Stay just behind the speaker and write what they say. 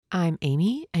I'm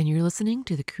Amy, and you're listening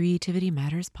to the Creativity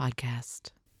Matters podcast.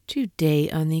 Today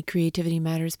on the Creativity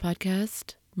Matters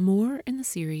podcast, more in the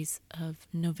series of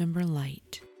November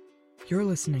Light. You're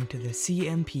listening to the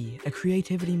CMP, a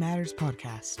Creativity Matters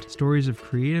podcast. Stories of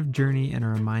creative journey and a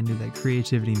reminder that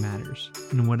creativity matters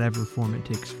in whatever form it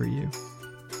takes for you.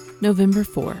 November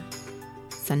 4,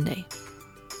 Sunday.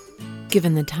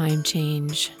 Given the time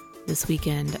change this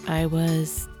weekend, I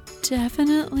was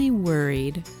definitely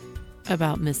worried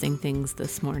about missing things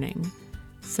this morning,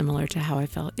 similar to how I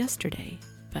felt yesterday.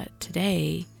 But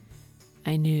today,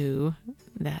 I knew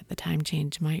that the time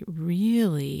change might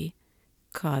really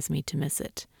cause me to miss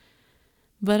it.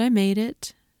 But I made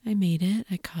it.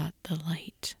 I caught the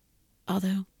light.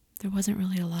 Although there wasn't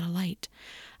really a lot of light.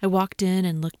 I walked in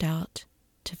and looked out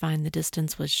to find the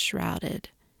distance was shrouded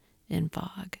in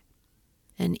fog.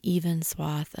 An even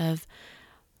swath of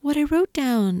what I wrote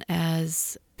down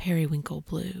as periwinkle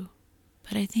blue.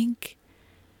 But I think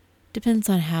depends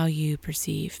on how you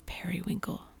perceive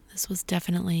periwinkle. This was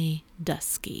definitely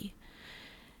dusky.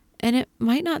 And it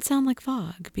might not sound like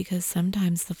fog because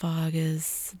sometimes the fog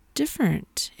is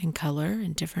different in color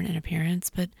and different in appearance,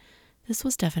 but this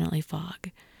was definitely fog.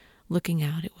 Looking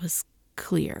out, it was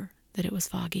clear that it was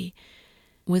foggy.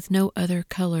 With no other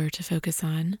color to focus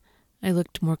on, I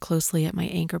looked more closely at my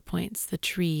anchor points, the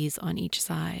trees on each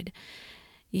side.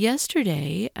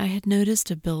 Yesterday, I had noticed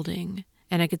a building,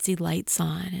 and I could see lights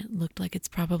on. It looked like it's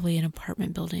probably an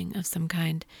apartment building of some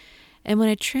kind. And when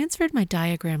I transferred my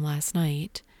diagram last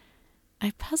night,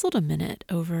 I puzzled a minute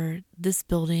over this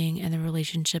building and the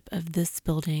relationship of this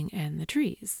building and the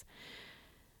trees.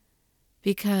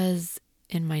 Because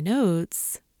in my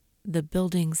notes, the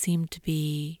building seemed to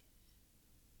be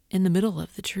in the middle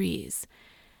of the trees.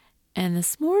 And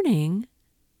this morning,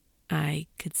 I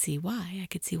could see why. I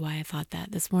could see why I thought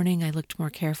that. This morning, I looked more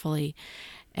carefully,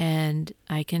 and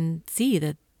I can see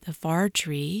that the far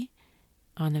tree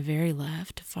on the very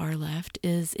left, far left,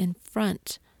 is in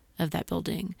front of that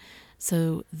building.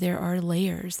 So there are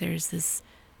layers. There's this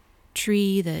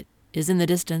tree that is in the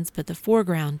distance, but the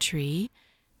foreground tree.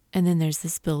 And then there's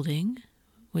this building,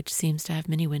 which seems to have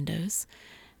many windows.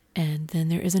 And then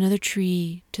there is another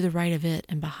tree to the right of it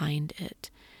and behind it.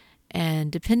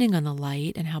 And depending on the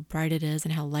light and how bright it is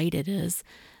and how light it is,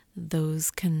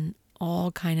 those can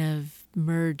all kind of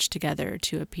merge together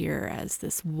to appear as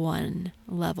this one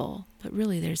level. But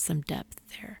really there's some depth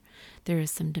there. There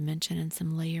is some dimension and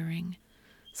some layering.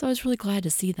 So I was really glad to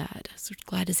see that. I was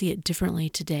glad to see it differently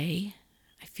today.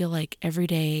 I feel like every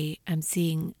day I'm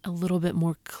seeing a little bit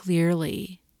more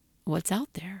clearly what's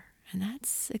out there. And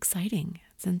that's exciting.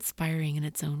 It's inspiring in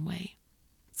its own way.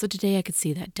 So today I could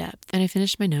see that depth, and I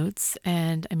finished my notes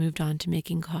and I moved on to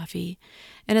making coffee.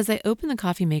 And as I opened the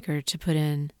coffee maker to put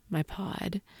in my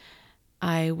pod,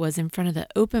 I was in front of the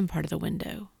open part of the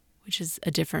window, which is a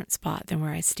different spot than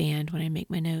where I stand when I make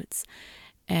my notes.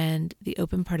 And the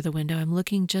open part of the window, I'm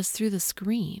looking just through the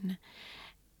screen.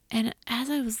 And as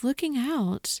I was looking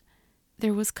out,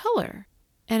 there was color.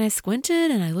 And I squinted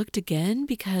and I looked again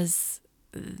because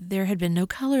there had been no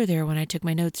color there when I took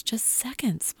my notes just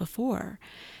seconds before.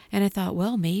 And I thought,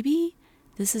 well, maybe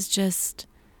this is just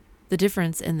the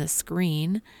difference in the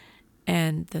screen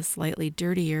and the slightly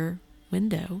dirtier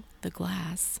window, the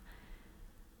glass.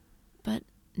 But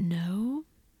no,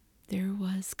 there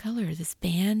was color. This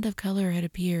band of color had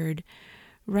appeared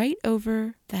right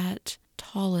over that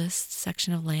tallest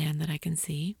section of land that I can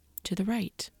see to the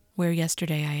right, where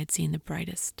yesterday I had seen the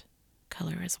brightest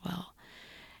color as well.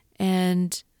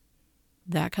 And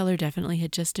that color definitely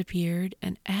had just appeared.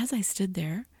 And as I stood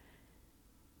there,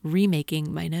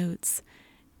 remaking my notes,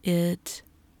 it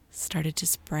started to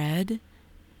spread.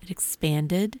 It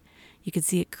expanded. You could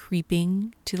see it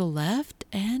creeping to the left,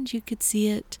 and you could see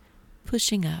it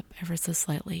pushing up ever so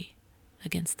slightly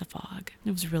against the fog.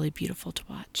 It was really beautiful to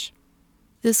watch.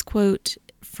 This quote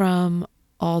from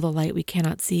All the Light We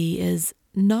Cannot See is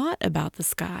not about the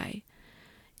sky.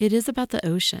 It is about the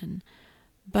ocean.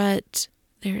 But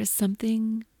there is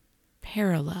something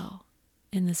parallel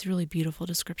in this really beautiful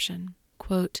description.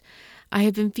 Quote, I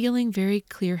have been feeling very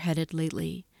clear-headed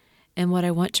lately, and what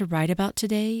I want to write about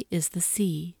today is the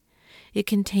sea. It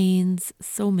contains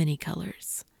so many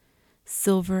colors.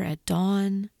 Silver at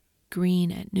dawn,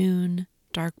 green at noon,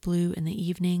 dark blue in the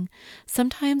evening.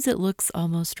 Sometimes it looks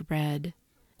almost red,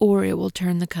 or it will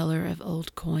turn the color of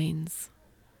old coins.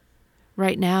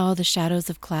 Right now, the shadows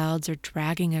of clouds are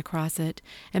dragging across it,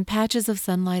 and patches of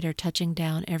sunlight are touching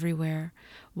down everywhere.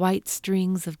 White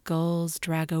strings of gulls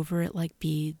drag over it like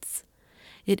beads.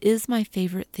 It is my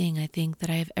favorite thing, I think, that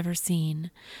I have ever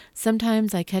seen.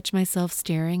 Sometimes I catch myself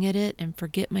staring at it and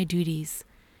forget my duties.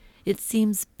 It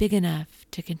seems big enough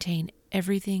to contain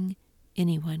everything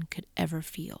anyone could ever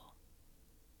feel.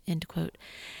 End quote.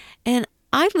 And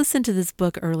I listened to this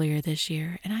book earlier this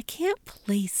year, and I can't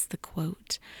place the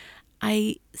quote.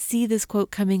 I see this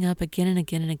quote coming up again and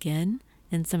again and again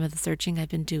in some of the searching I've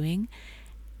been doing,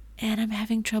 and I'm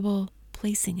having trouble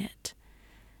placing it.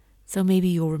 So maybe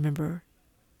you'll remember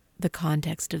the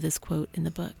context of this quote in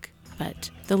the book, but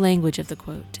the language of the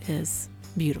quote is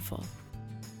beautiful.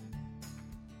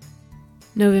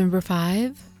 November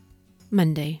 5,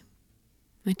 Monday.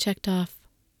 I checked off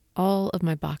all of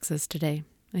my boxes today.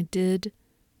 I did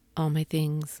all my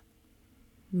things,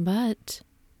 but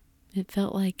it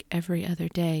felt like every other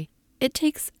day. It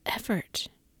takes effort.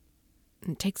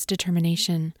 It takes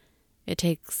determination. It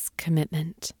takes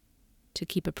commitment to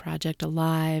keep a project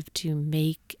alive, to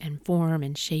make and form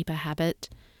and shape a habit,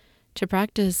 to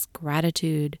practice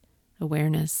gratitude,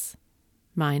 awareness,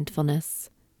 mindfulness,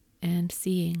 and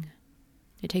seeing.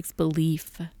 It takes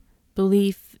belief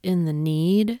in the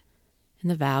need, in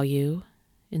the value,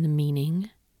 in the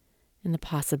meaning, in the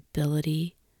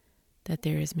possibility that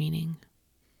there is meaning.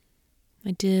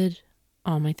 I did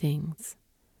all my things.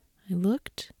 I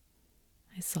looked,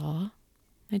 I saw,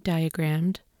 I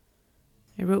diagrammed,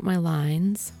 I wrote my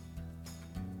lines.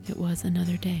 It was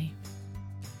another day.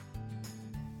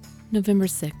 November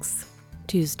 6th,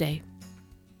 Tuesday.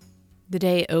 The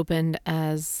day opened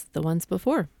as the ones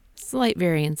before. Slight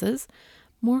variances,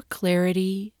 more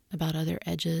clarity about other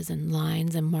edges and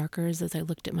lines and markers as I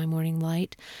looked at my morning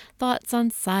light, thoughts on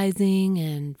sizing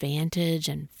and vantage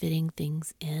and fitting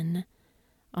things in,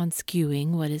 on skewing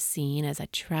what is seen as I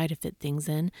try to fit things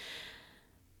in.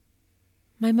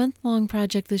 My month-long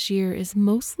project this year is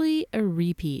mostly a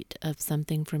repeat of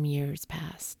something from years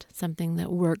past, something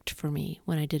that worked for me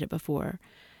when I did it before,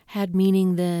 had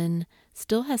meaning then,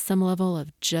 still has some level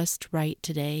of just right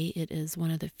today. It is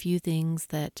one of the few things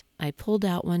that I pulled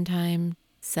out one time,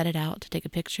 set it out to take a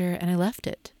picture, and I left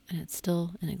it, and it's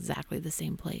still in exactly the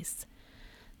same place.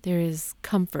 There is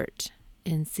comfort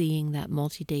in seeing that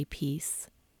multi-day piece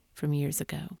from years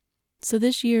ago. So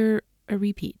this year, a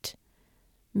repeat.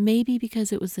 Maybe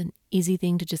because it was an easy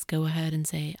thing to just go ahead and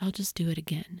say, I'll just do it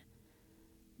again.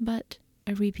 But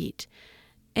a repeat.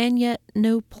 And yet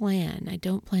no plan. I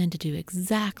don't plan to do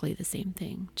exactly the same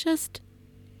thing, just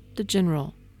the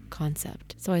general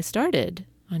concept. So I started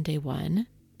on day 1,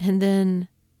 and then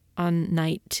on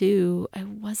night 2, I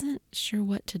wasn't sure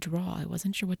what to draw. I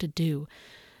wasn't sure what to do.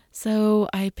 So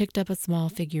I picked up a small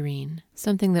figurine,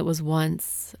 something that was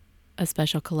once a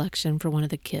special collection for one of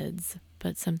the kids,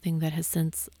 but something that has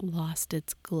since lost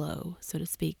its glow, so to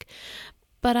speak.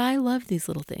 But I love these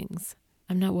little things.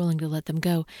 I'm not willing to let them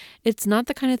go. It's not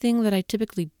the kind of thing that I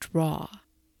typically draw,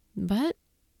 but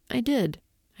I did.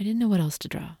 I didn't know what else to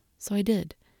draw, so I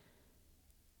did.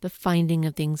 The finding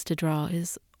of things to draw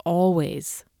is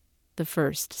always the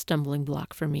first stumbling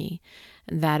block for me,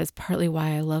 and that is partly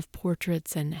why I love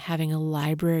portraits and having a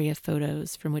library of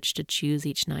photos from which to choose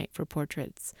each night for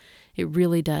portraits. It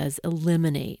really does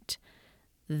eliminate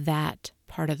that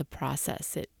part of the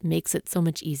process. It makes it so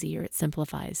much easier. It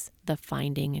simplifies the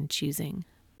finding and choosing.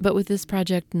 But with this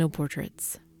project, no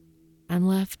portraits. I'm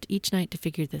left each night to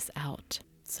figure this out.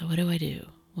 So what do I do?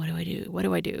 What do I do? What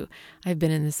do I do? I've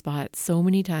been in this spot so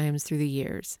many times through the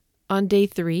years. On day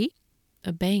 3,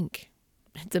 a bank.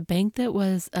 It's a bank that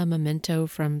was a memento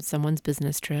from someone's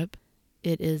business trip.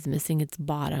 It is missing its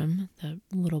bottom, the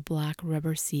little black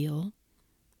rubber seal.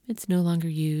 It's no longer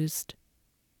used.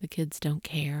 The kids don't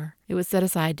care. It was set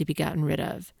aside to be gotten rid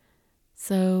of.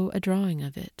 So a drawing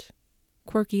of it.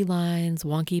 Quirky lines,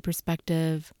 wonky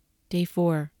perspective. Day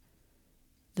 4.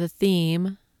 The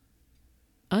theme,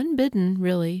 unbidden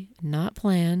really, not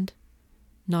planned,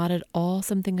 not at all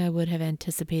something I would have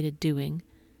anticipated doing.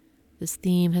 This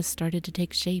theme has started to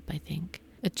take shape, I think.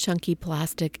 A chunky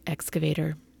plastic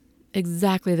excavator.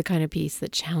 Exactly the kind of piece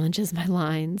that challenges my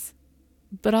lines,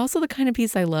 but also the kind of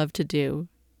piece I love to do.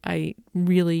 I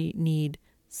really need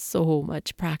so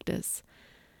much practice.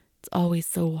 It's always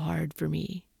so hard for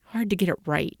me. Hard to get it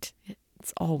right.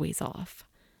 It's always off.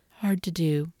 Hard to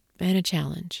do and a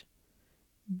challenge.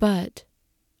 But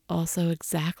also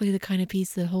exactly the kind of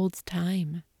piece that holds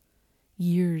time.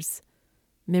 Years.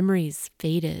 Memories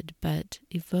faded but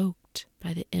evoked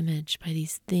by the image, by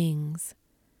these things.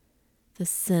 The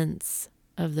sense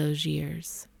of those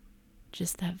years.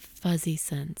 Just that fuzzy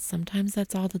sense. Sometimes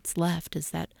that's all that's left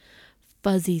is that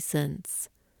fuzzy sense.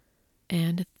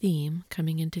 And a theme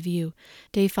coming into view.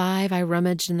 Day 5, I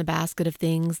rummaged in the basket of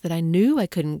things that I knew I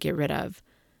couldn't get rid of.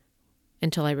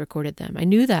 until I recorded them. I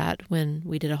knew that when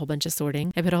we did a whole bunch of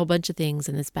sorting. I put a whole bunch of things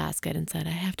in this basket and said,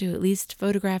 I have to at least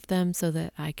photograph them so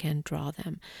that I can draw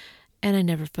them. And I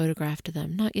never photographed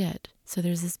them, not yet. So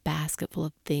there's this basket full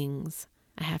of things.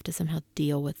 I have to somehow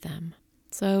deal with them.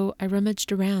 So I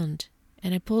rummaged around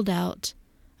and I pulled out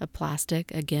a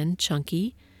plastic, again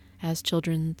chunky, as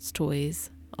children's toys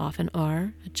often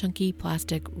are, a chunky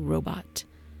plastic robot,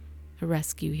 a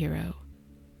rescue hero.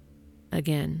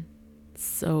 Again,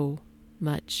 so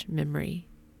much memory,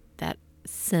 that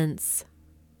sense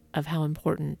of how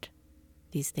important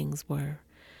these things were.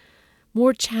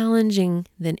 More challenging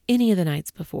than any of the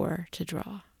nights before to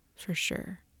draw, for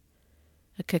sure.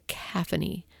 A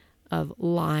cacophony of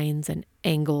lines and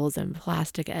angles and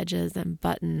plastic edges and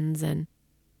buttons, and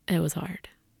it was hard.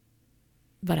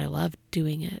 But I loved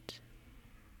doing it.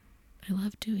 I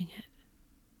love doing it.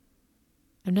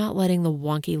 I'm not letting the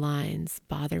wonky lines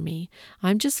bother me.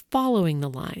 I'm just following the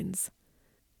lines,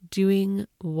 doing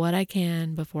what I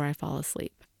can before I fall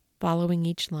asleep, following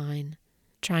each line,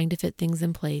 trying to fit things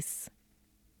in place,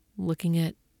 looking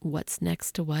at what's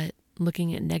next to what,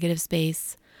 looking at negative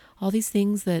space, all these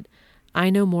things that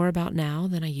I know more about now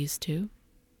than I used to.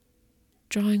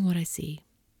 Drawing what I see,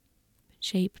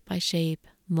 shape by shape,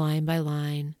 line by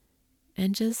line,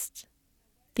 and just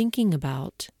thinking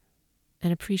about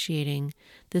and appreciating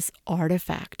this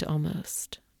artifact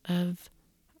almost of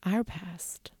our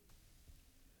past.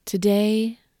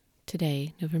 Today,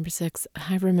 November 6th,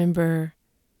 I remember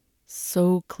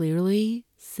so clearly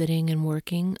sitting and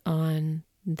working on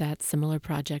that similar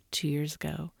project 2 years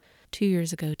ago. 2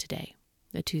 years ago today,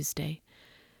 a Tuesday.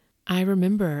 I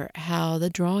remember how the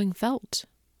drawing felt.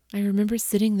 I remember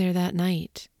sitting there that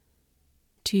night,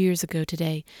 2 years ago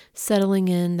today, settling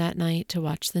in that night to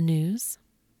watch the news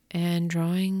and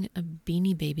drawing a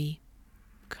Beanie Baby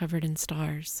covered in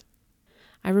stars.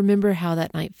 I remember how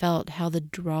that night felt, how the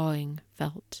drawing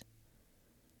felt.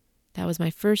 That was my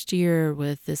first year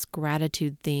with this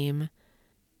gratitude theme.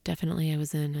 Definitely I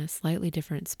was in a slightly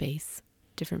different space,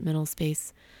 different mental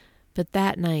space. But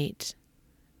that night,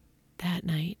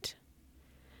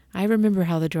 I remember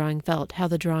how the drawing felt, how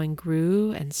the drawing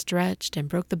grew and stretched and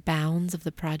broke the bounds of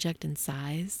the project in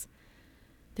size.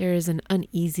 There is an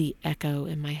uneasy echo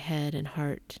in my head and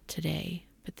heart today.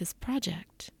 But this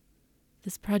project,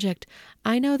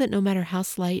 I know that no matter how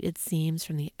slight it seems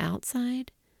from the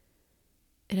outside,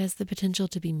 it has the potential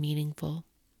to be meaningful,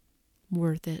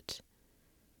 worth it.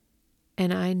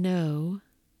 And I know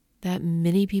that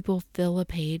many people fill a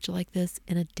page like this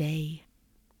in a day.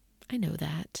 I know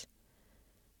that.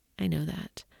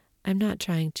 I'm not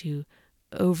trying to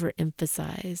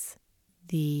overemphasize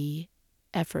the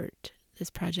effort this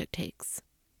project takes.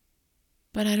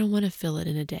 But I don't want to fill it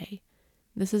in a day.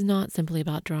 This is not simply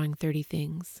about drawing 30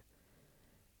 things.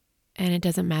 And it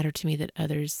doesn't matter to me that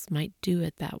others might do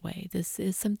it that way. This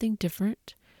is something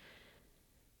different.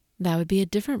 That would be a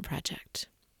different project.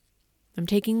 I'm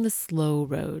taking the slow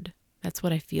road. That's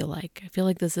what I feel like. I feel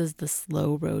like this is the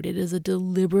slow road. It is a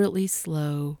deliberately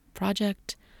slow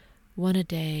project, one a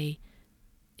day.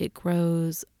 It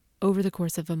grows over the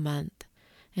course of a month,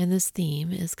 and this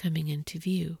theme is coming into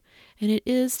view. And it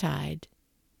is tied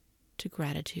to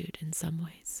gratitude in some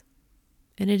ways.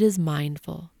 And it is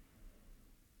mindful.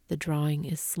 The drawing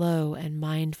is slow and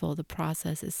mindful. The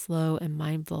process is slow and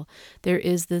mindful. There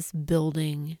is this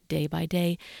building day by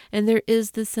day, and there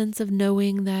is this sense of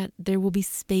knowing that there will be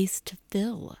space to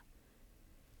fill.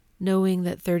 Knowing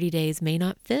that 30 days may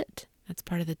not fit. That's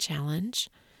part of the challenge.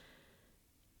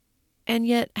 And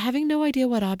yet having no idea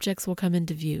what objects will come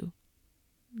into view.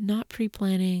 Not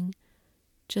pre-planning,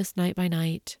 just night by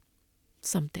night,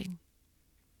 something.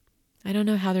 I don't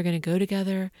know how they're going to go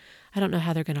together. I don't know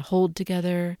how they're going to hold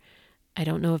together. I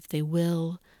don't know if they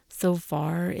will. So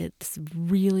far, it's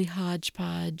really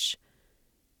hodgepodge.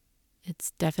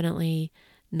 It's definitely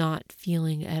not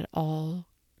feeling at all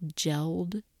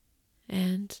gelled.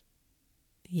 And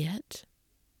yet,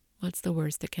 what's the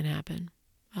worst that can happen?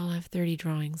 I'll have 30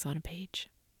 drawings on a page.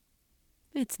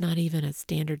 It's not even a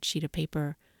standard sheet of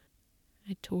paper.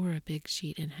 I tore a big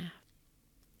sheet in half.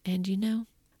 And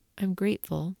I'm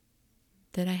grateful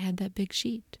that I had that big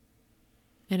sheet.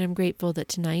 And I'm grateful that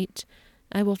tonight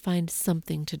I will find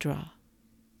something to draw.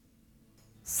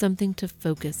 Something to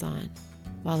focus on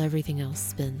while everything else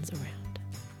spins around.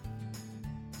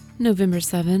 November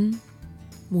 7,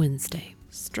 Wednesday.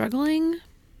 Struggling?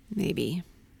 Maybe.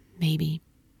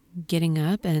 Getting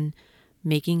up and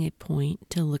making a point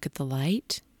to look at the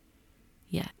light?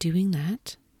 Yeah, doing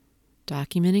that.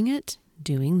 Documenting it?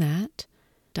 Doing that.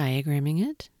 Diagramming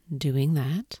it? Doing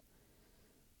that.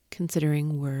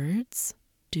 Considering words?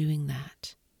 Doing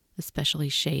that. especially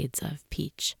shades of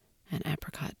peach and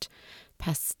apricot,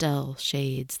 pastel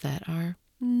shades that are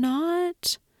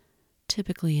not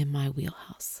typically in my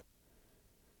wheelhouse.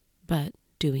 But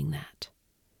doing that.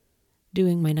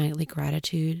 Doing my nightly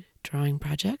gratitude drawing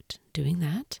project, doing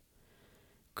that.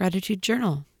 Gratitude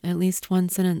journal, at least one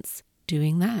sentence,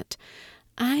 doing that.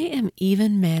 I am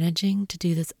even managing to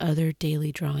do this other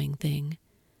daily drawing thing,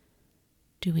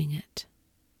 doing it.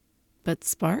 But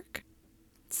Spark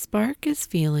is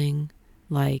feeling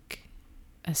like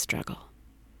a struggle.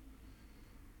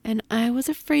 And I was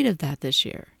afraid of that this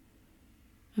year.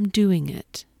 I'm doing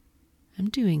it,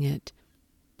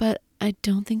 but I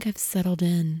don't think I've settled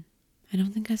in. I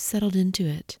don't think I've settled into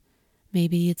it.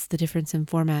 Maybe it's the difference in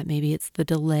format. Maybe it's the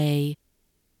delay.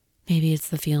 Maybe it's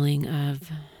the feeling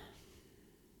of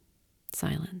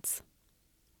silence.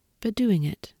 But doing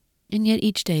it. And yet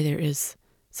each day there is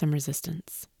some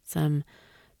resistance, some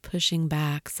pushing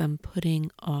back, some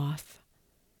putting off.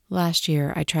 Last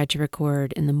year I tried to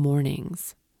record in the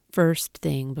mornings, first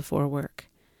thing before work.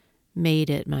 Made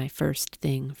it my first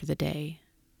thing for the day.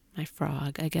 My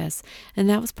frog, I guess. And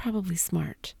that was probably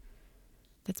smart.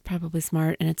 That's probably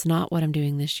smart, and it's not what I'm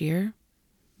doing this year.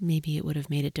 Maybe it would have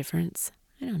made a difference.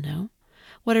 I don't know.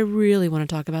 What I really want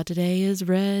to talk about today is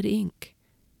red ink.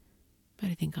 But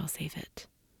I think I'll save it.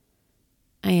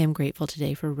 I am grateful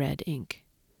today for red ink,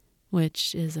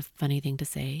 which is a funny thing to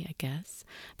say, I guess.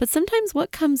 But sometimes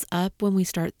what comes up when we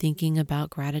start thinking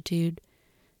about gratitude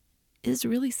is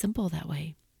really simple that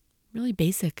way. Really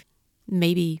basic.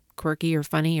 Maybe quirky or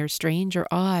funny or strange or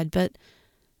odd, but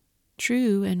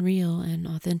true and real and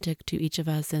authentic to each of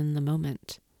us in the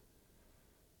moment.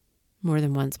 More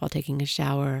than once while taking a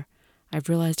shower, I've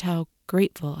realized how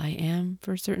grateful I am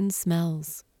for certain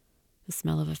smells. The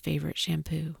smell of a favorite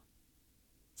shampoo.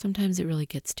 Sometimes it really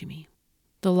gets to me.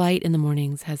 The light in the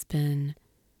mornings has been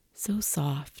so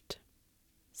soft,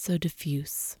 so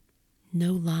diffuse,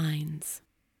 no lines.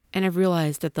 And I've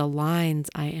realized that the lines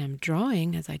I am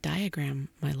drawing as I diagram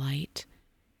my light,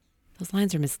 those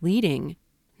lines are misleading.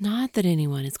 Not that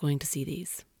anyone is going to see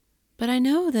these, but I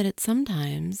know that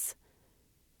sometimes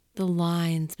the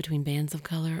lines between bands of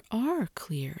color are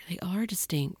clear. They are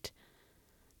distinct.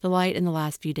 The light in the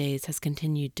last few days has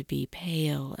continued to be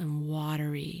pale and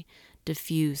watery,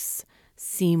 diffuse,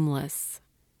 seamless.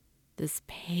 This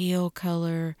pale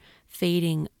color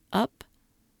fading up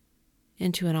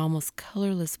into an almost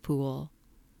colorless pool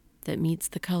that meets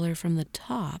the color from the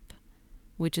top,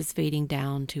 which is fading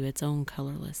down to its own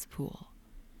colorless pool.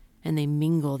 And they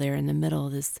mingle there in the middle,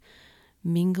 this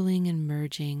mingling and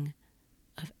merging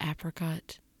of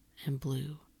apricot and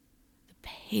blue, the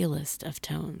palest of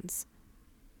tones.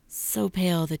 So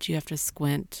pale that you have to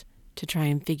squint to try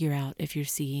and figure out if you're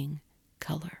seeing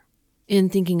color. In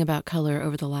thinking about color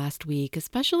over the last week,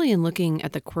 especially in looking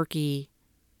at the quirky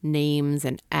names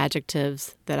and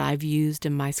adjectives that I've used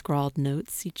in my scrawled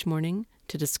notes each morning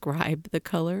to describe the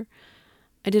color,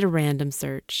 I did a random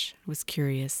search. I was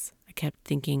curious. I kept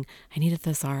thinking, I need a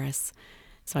thesaurus.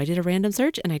 So I did a random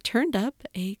search and I turned up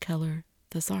a color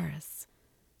thesaurus.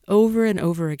 Over and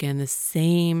over again, the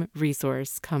same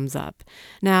resource comes up.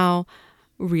 Now,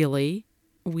 really,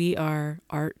 we are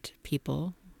art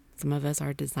people. Some of us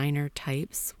are designer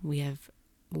types. We have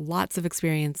lots of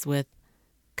experience with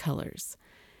colors.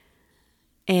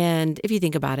 And if you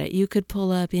think about it, you could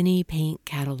pull up any paint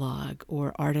catalog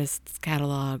or artist's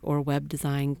catalog or web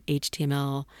design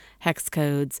HTML hex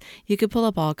codes. You could pull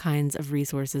up all kinds of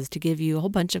resources to give you a whole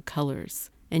bunch of colors.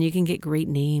 And you can get great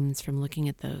names from looking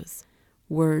at those.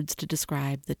 Words to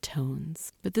describe the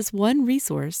tones. But this one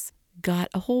resource got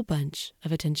a whole bunch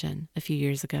of attention a few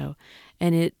years ago,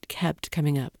 and it kept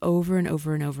coming up over and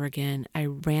over and over again. I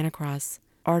ran across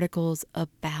articles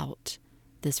about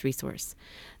this resource.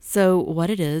 So what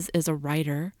it is a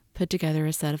writer put together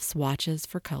a set of swatches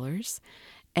for colors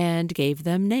and gave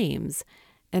them names.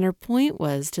 And her point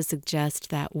was to suggest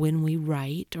that when we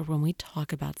write or when we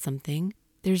talk about something,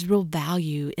 there's real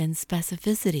value in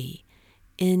specificity,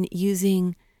 in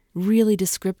using really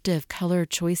descriptive color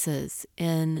choices,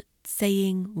 in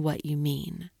saying what you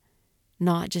mean,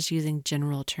 not just using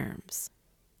general terms.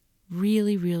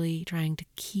 Really, really trying to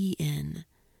key in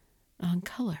on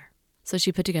color. So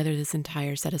she put together this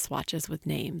entire set of swatches with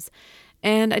names.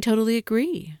 And I totally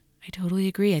agree.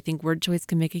 I think word choice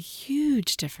can make a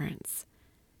huge difference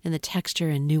in the texture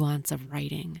and nuance of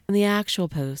writing. In the actual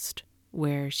post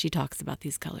where she talks about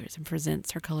these colors and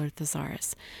presents her color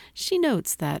thesaurus, she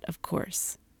notes that, of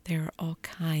course, there are all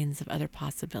kinds of other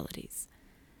possibilities.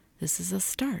 This is a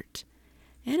start,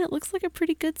 and it looks like a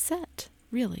pretty good set,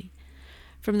 really.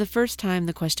 From the first time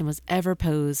the question was ever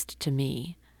posed to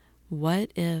me,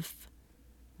 what if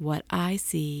what I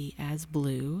see as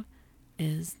blue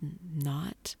is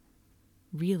not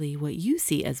really what you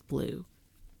see as blue.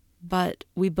 But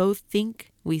we both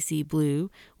think we see blue,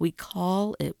 we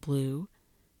call it blue,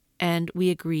 and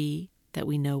we agree that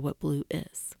we know what blue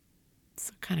is. It's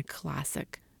a kind of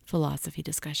classic philosophy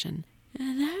discussion.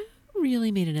 And that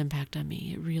really made an impact on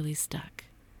me. It really stuck.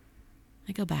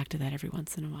 I go back to that every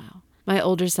once in a while. My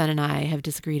older son and I have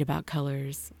disagreed about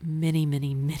colors many,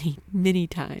 many, many, many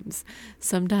times.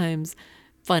 Sometimes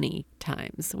funny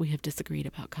times we have disagreed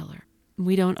about color.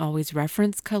 We don't always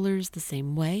reference colors the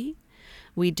same way.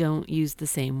 We don't use the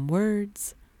same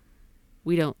words.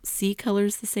 We don't see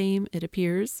colors the same, it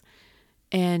appears.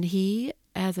 And he,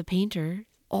 as a painter,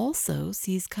 also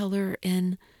sees color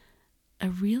in a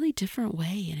really different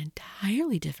way, an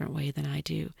entirely different way than I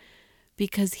do,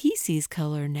 because he sees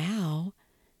color now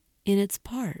in its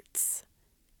parts,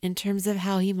 in terms of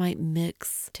how he might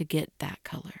mix to get that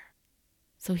color.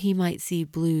 So he might see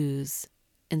blues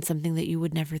in something that you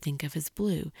would never think of as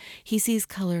blue. He sees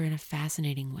color in a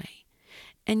fascinating way.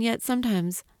 And yet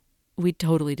sometimes we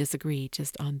totally disagree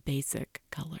just on basic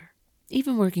color.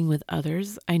 Even working with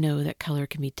others, I know that color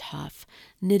can be tough.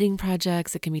 Knitting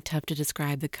projects, it can be tough to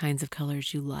describe the kinds of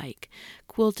colors you like.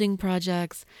 Quilting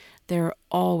projects, there are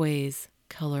always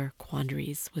color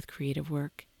quandaries with creative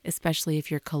work, especially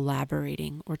if you're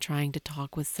collaborating or trying to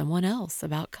talk with someone else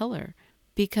about color.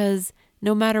 Because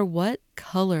no matter what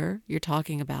color you're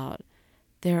talking about,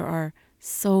 there are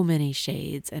so many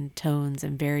shades and tones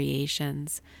and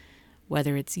variations,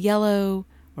 whether it's yellow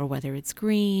or whether it's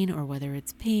green or whether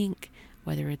it's pink,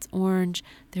 whether it's orange.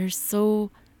 There's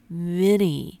so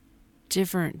many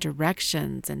different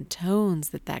directions and tones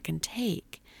that can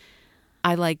take.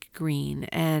 I like green,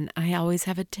 and I always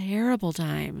have a terrible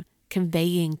time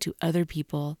conveying to other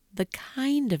people the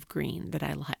kind of green that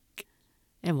I like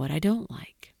and what I don't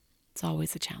like. It's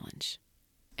always a challenge.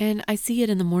 And I see it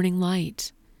in the morning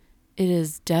light. It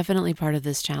is definitely part of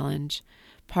this challenge,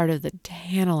 part of the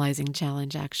tantalizing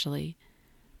challenge, actually,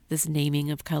 this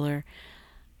naming of color.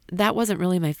 That wasn't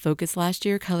really my focus last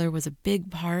year. Color was a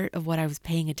big part of what I was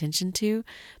paying attention to.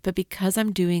 But because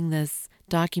I'm doing this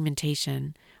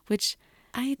documentation, which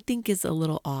I think is a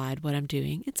little odd what I'm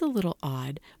doing. It's a little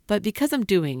odd. But because I'm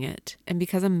doing it and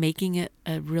because I'm making it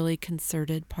a really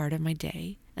concerted part of my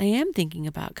day, I am thinking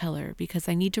about color because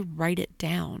I need to write it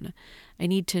down. I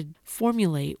need to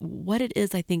formulate what it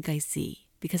is I think I see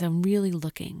because I'm really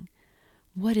looking.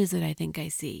 What is it I think I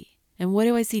see? And what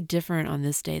do I see different on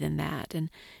this day than that? And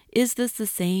is this the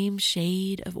same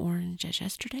shade of orange as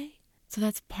yesterday? So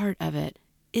that's part of it.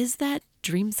 Is that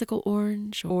dreamsicle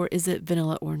orange, or is it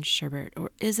vanilla orange sherbet,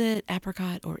 or is it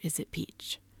apricot, or is it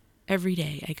peach? Every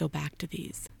day I go back to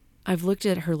these. I've looked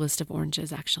at her list of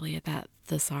oranges, actually, at that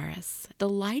thesaurus. The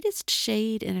lightest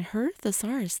shade in her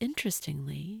thesaurus,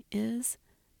 interestingly, is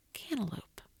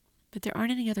cantaloupe, but there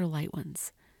aren't any other light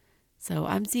ones. So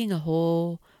I'm seeing a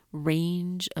whole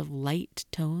range of light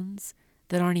tones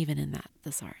that aren't even in that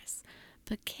thesaurus.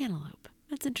 But cantaloupe,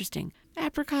 that's interesting.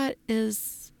 Apricot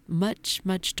is much,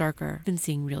 much darker. I've been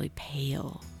seeing really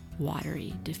pale,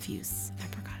 watery, diffuse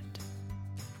apricot.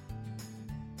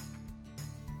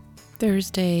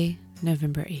 Thursday,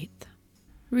 November 8th.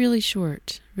 Really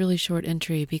short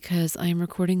entry because I'm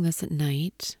recording this at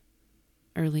night,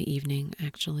 early evening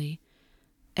actually.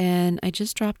 And I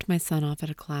just dropped my son off at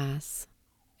a class.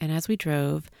 And as we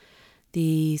drove,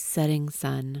 the setting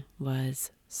sun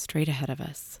was straight ahead of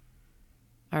us.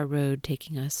 Our road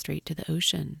taking us straight to the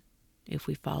ocean if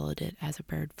we followed it as a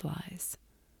bird flies.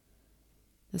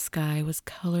 The sky was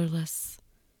colorless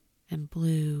and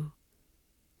blue,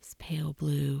 it was pale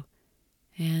blue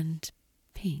and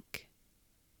pink.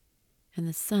 And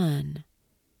the sun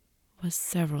was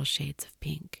several shades of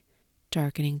pink,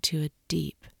 darkening to a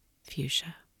deep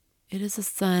fuchsia. It is a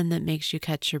sun that makes you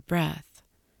catch your breath,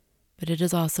 but it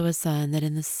is also a sun that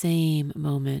in the same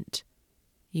moment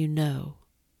you know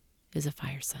is a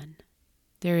fire sun.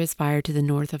 There is fire to the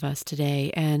north of us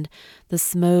today, and the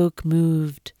smoke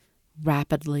moved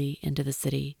rapidly into the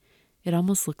city. It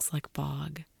almost looks like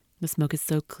fog. The smoke is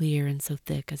so clear and so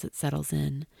thick as it settles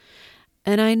in.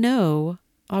 And I know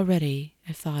already,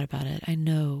 I've thought about it, I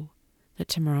know that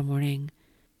tomorrow morning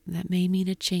that may mean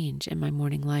a change in my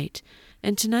morning light.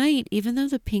 And tonight, even though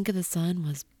the pink of the sun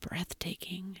was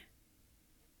breathtaking,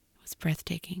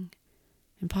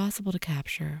 impossible to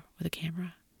capture with a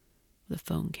camera, with a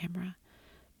phone camera,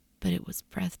 but it was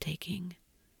breathtaking.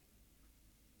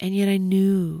 And yet I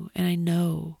knew and I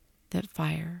know that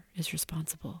fire is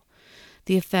responsible.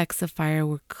 The effects of fire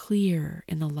were clear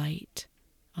in the light,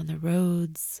 on the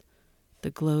roads,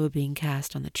 the glow being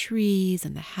cast on the trees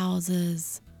and the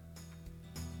houses.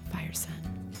 Fire Sun.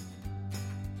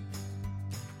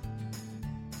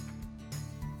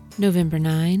 November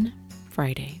 9,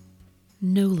 Friday.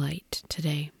 No light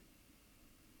today.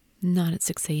 Not at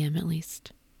 6 a.m. at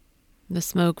least. The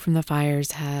smoke from the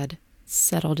fires had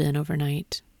settled in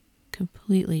overnight,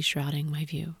 completely shrouding my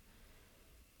view.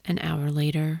 An hour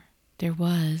later, there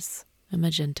was a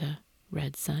magenta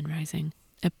red sun rising,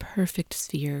 a perfect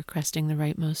sphere cresting the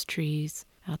rightmost trees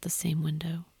out the same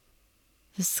window.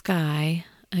 The sky,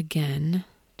 again,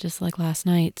 just like last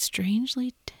night,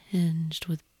 strangely tinged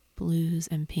with blues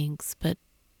and pinks, but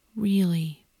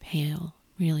really pale,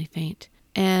 really faint.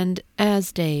 And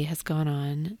as day has gone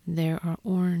on, there are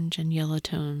orange and yellow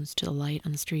tones to the light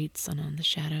on the streets and on the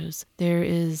shadows. There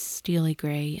is steely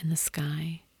gray in the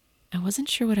sky. I wasn't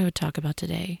sure what I would talk about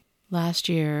today. Last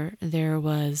year, there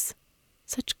was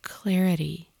such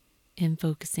clarity in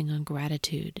focusing on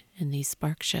gratitude in these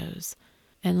spark shows.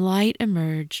 And light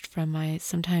emerged from my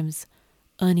sometimes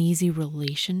uneasy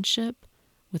relationship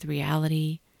with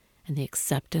reality and the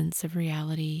acceptance of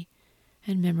reality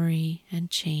and memory and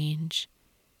change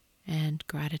and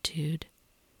gratitude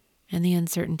and the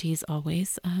uncertainties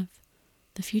always of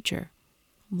the future.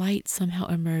 Light somehow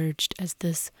emerged as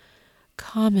this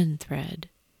common thread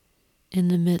in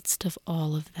the midst of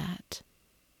all of that.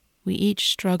 We each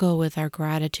struggle with our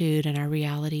gratitude and our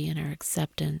reality and our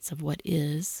acceptance of what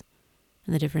is,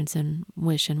 and the difference in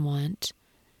wish and want,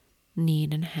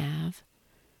 need and have.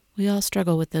 We all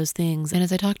struggle with those things, and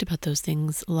as I talked about those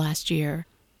things last year,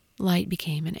 light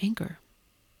became an anchor.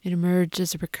 It emerged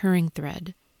as a recurring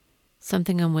thread,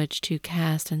 something on which to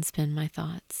cast and spin my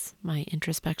thoughts, my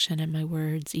introspection, and my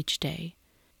words each day.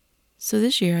 So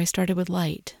this year I started with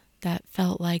light. That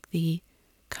felt like the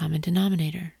common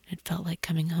denominator. It felt like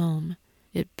coming home.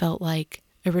 It felt like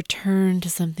a return to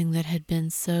something that had been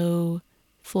so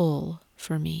full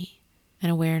for me, an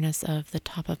awareness of the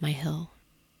top of my hill,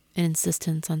 an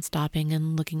insistence on stopping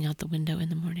and looking out the window in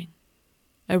the morning,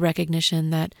 a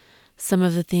recognition that some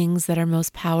of the things that are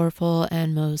most powerful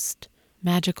and most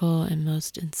magical and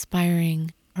most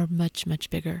inspiring are much, much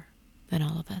bigger than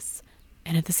all of us.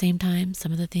 And at the same time,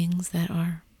 some of the things that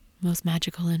are most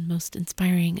magical and most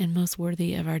inspiring and most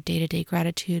worthy of our day-to-day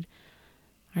gratitude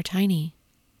are tiny.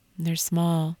 They're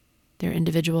small, they're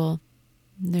individual,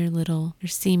 they're little, they're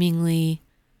seemingly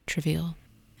trivial.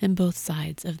 And both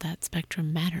sides of that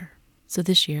spectrum matter. So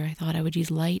this year I thought I would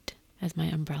use light as my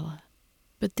umbrella.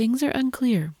 But things are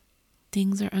unclear.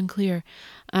 Things are unclear.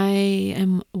 I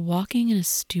am walking in a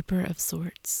stupor of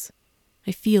sorts.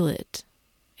 I feel it.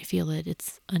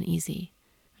 It's uneasy.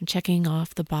 I'm checking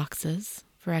off the boxes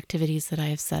for activities that I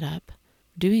have set up,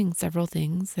 doing several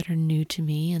things that are new to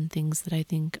me and things that I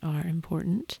think are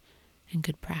important and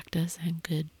good practice and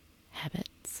good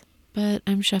habits. But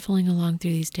I'm shuffling along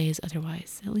through these days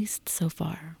otherwise, at least so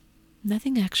far.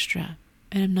 Nothing extra,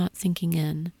 and I'm not sinking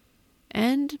in.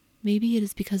 And maybe it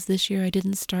is because this year I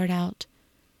didn't start out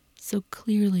so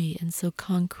clearly and so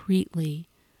concretely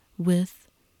with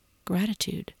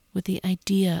gratitude, with the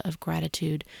idea of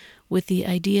gratitude, with the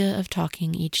idea of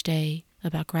talking each day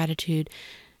about gratitude,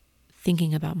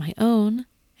 thinking about my own,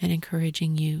 and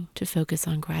encouraging you to focus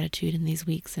on gratitude in these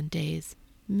weeks and days.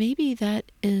 Maybe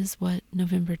that is what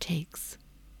November takes,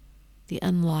 the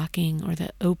unlocking or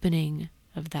the opening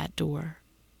of that door,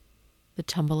 the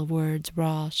tumble of words,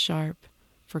 raw, sharp,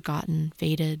 forgotten,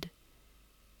 faded.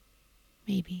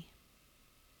 Maybe.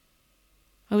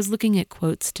 I was looking at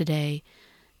quotes today,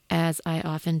 as I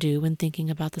often do when thinking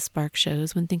about the spark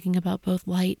shows, when thinking about both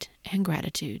light and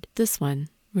gratitude. This one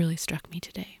really struck me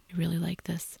today. I really like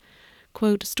this.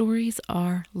 Quote, "Stories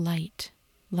are light.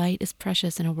 Light is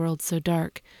precious in a world so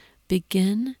dark.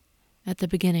 Begin at the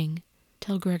beginning.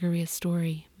 Tell Gregory a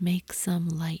story. Make some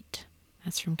light."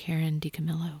 That's from Karen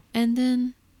DiCamillo. And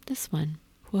then this one,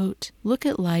 quote, "Look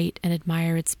at light and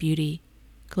admire its beauty.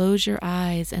 Close your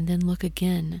eyes and then look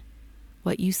again.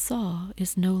 What you saw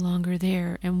is no longer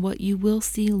there, and what you will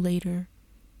see later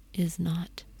is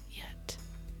not yet."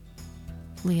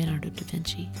 Leonardo da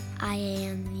Vinci. I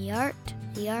am the art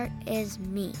is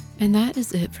me. And that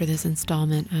is it for this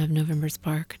installment of November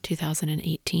Spark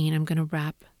 2018. I'm going to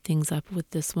wrap things up with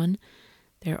this one.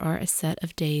 There are a set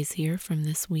of days here from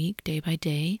this week, day by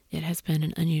day. It has been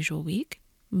an unusual week,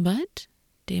 but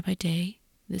day by day,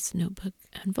 this notebook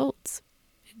unfolds.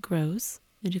 It grows,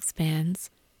 it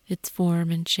expands, its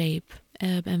form and shape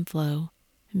ebb and flow,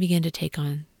 and begin to take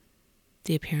on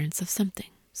the appearance of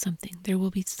something. There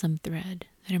will be some thread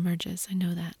that emerges, I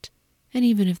know that. And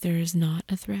even if there is not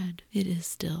a thread, it is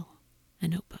still a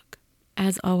notebook.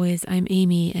 As always, I'm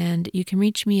Amy, and you can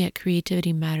reach me at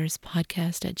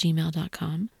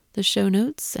creativitymatterspodcast@gmail.com. The show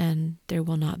notes, and there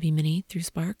will not be many through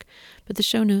Spark, but the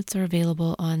show notes are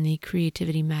available on the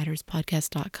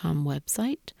creativitymatterspodcast.com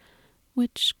website,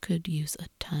 which could use a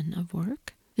ton of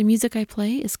work. The music I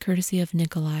play is courtesy of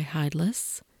Nikolai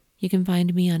Heidless. You can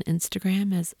find me on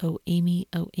Instagram as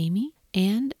OAmyOAmy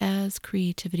and as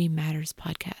Creativity Matters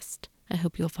Podcast. I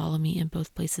hope you'll follow me in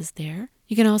both places there.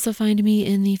 You can also find me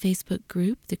in the Facebook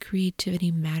group, the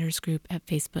Creativity Matters group at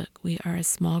Facebook. We are a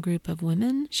small group of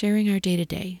women sharing our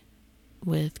day-to-day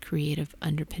with creative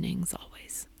underpinnings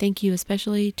always. Thank you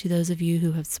especially to those of you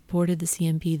who have supported the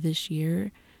CMP this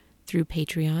year through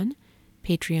Patreon,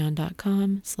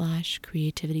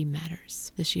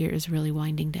 patreon.com/creativitymatters. This year is really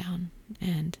winding down,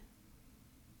 and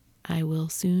I will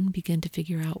soon begin to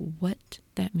figure out what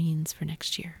that means for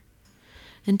next year.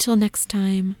 Until next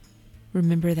time,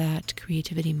 remember that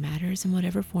creativity matters in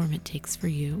whatever form it takes for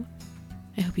you.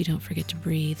 I hope you don't forget to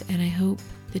breathe, and I hope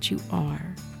that you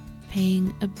are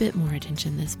paying a bit more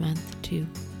attention this month to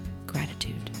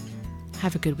gratitude.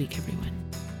 Have a good week, everyone.